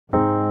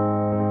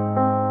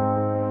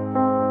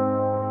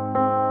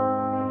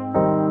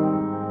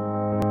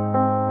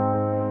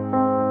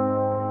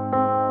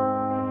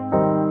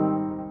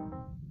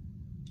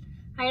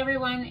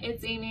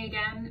it's Amy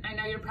again. I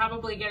know you're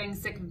probably getting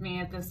sick of me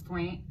at this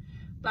point,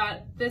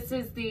 but this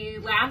is the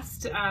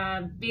last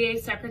VA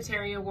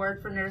Secretary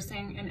Award for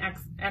Nursing and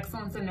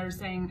Excellence in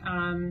Nursing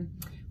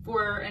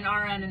for an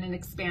RN in an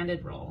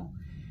expanded role.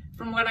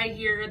 From what I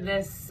hear,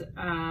 this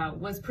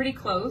was pretty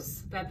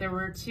close, that there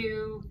were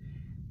two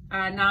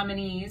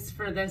nominees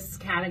for this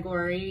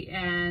category,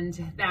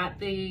 and that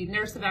the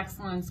Nurse of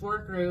Excellence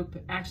work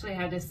group actually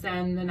had to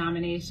send the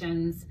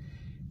nominations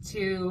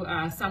to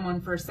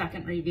someone for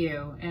second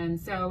review. And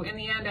so in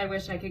the end, I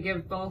wish I could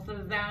give both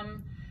of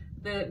them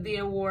the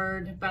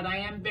award, but I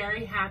am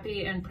very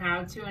happy and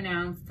proud to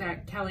announce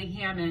that Kelly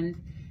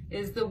Hammond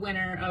is the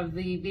winner of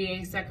the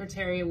VA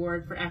Secretary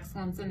Award for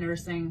Excellence in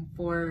Nursing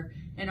for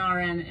an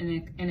RN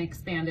in an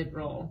expanded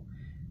role.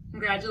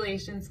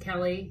 Congratulations,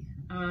 Kelly.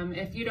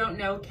 If you don't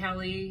know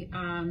Kelly,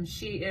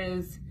 she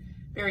is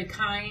very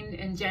kind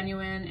and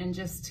genuine and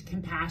just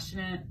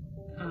compassionate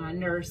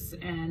nurse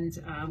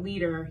and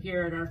leader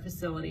here at our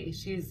facility.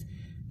 She's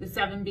the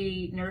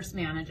 7B nurse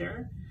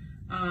manager.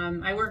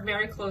 I work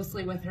very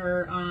closely with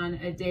her on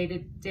a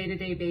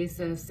day-to-day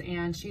basis,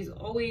 and she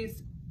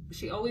always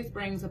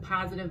brings a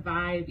positive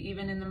vibe,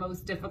 even in the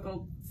most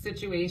difficult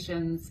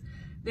situations.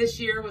 This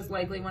year was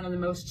likely one of the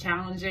most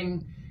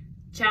challenging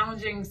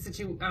situations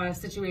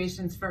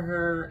for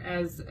her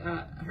as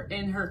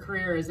in her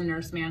career as a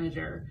nurse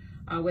manager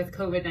with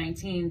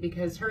COVID-19,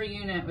 because her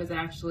unit was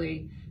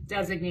actually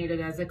designated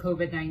as a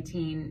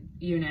COVID-19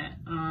 unit.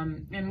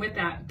 And with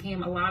that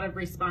came a lot of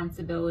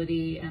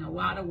responsibility and a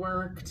lot of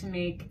work to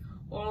make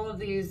all of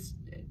these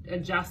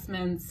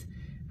adjustments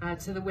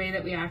to the way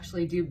that we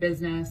actually do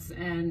business.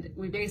 And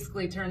we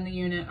basically turned the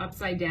unit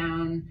upside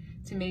down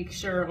to make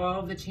sure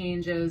all of the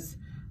changes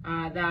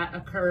that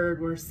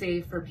occurred were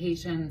safe for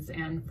patients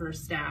and for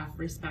staff,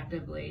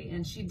 respectively.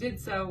 And she did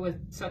so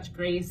with such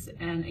grace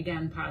and,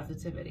 again,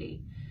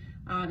 positivity.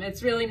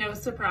 It's really no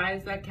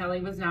surprise that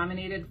Kelly was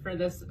nominated for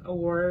this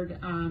award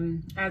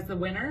as the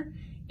winner,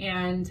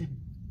 and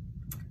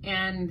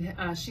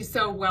she's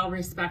so well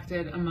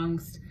respected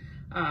amongst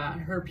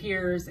her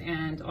peers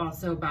and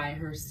also by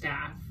her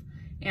staff,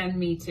 and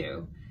me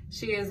too.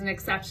 She is an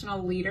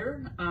exceptional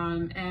leader,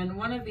 and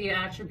one of the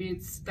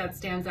attributes that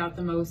stands out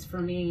the most for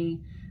me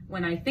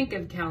when I think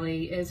of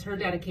Kelly is her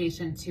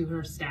dedication to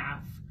her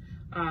staff.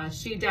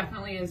 She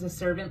definitely is a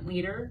servant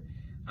leader.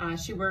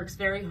 She works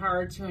very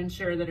hard to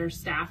ensure that her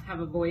staff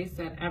have a voice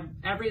at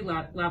every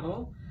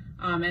level,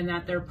 and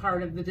that they're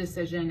part of the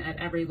decision at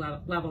every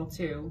level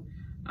too.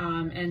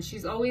 And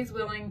she's always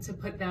willing to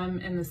put them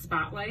in the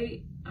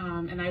spotlight,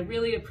 and I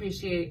really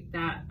appreciate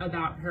that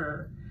about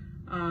her,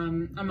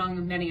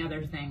 among many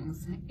other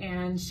things.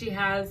 And she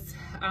has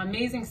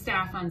amazing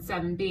staff on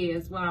 7B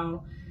as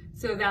well,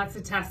 so that's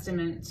a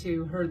testament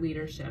to her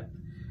leadership.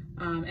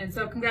 And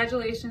so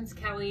congratulations,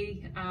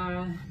 Kelly.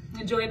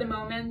 Enjoy the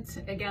moment.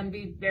 Again,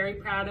 be very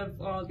proud of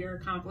all of your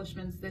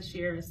accomplishments this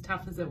year, as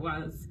tough as it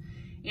was.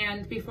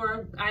 And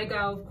before I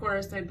go, of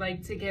course, I'd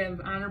like to give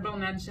honorable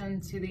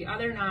mention to the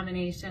other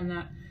nomination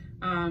that,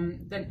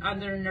 the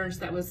other nurse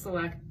that was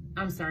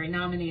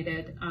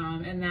nominated,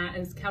 and that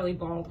is Kelly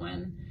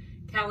Baldwin.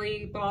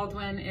 Kelly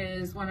Baldwin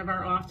is one of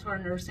our off-tour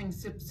nursing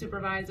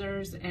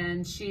supervisors,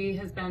 and she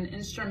has been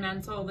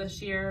instrumental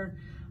this year,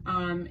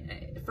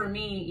 for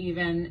me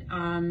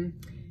even,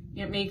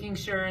 making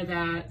sure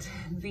that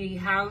the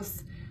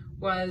house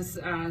was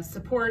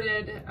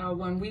supported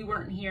when we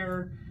weren't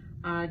here,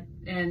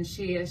 and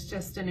she is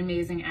just an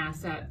amazing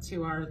asset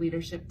to our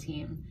leadership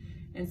team.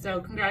 And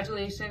so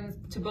congratulations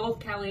to both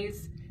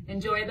Kellys.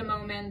 Enjoy the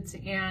moment,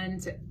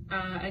 and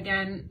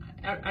again,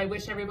 I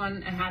wish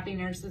everyone a happy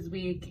Nurses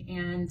Week,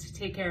 and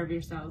take care of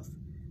yourselves.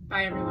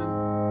 Bye,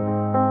 everyone.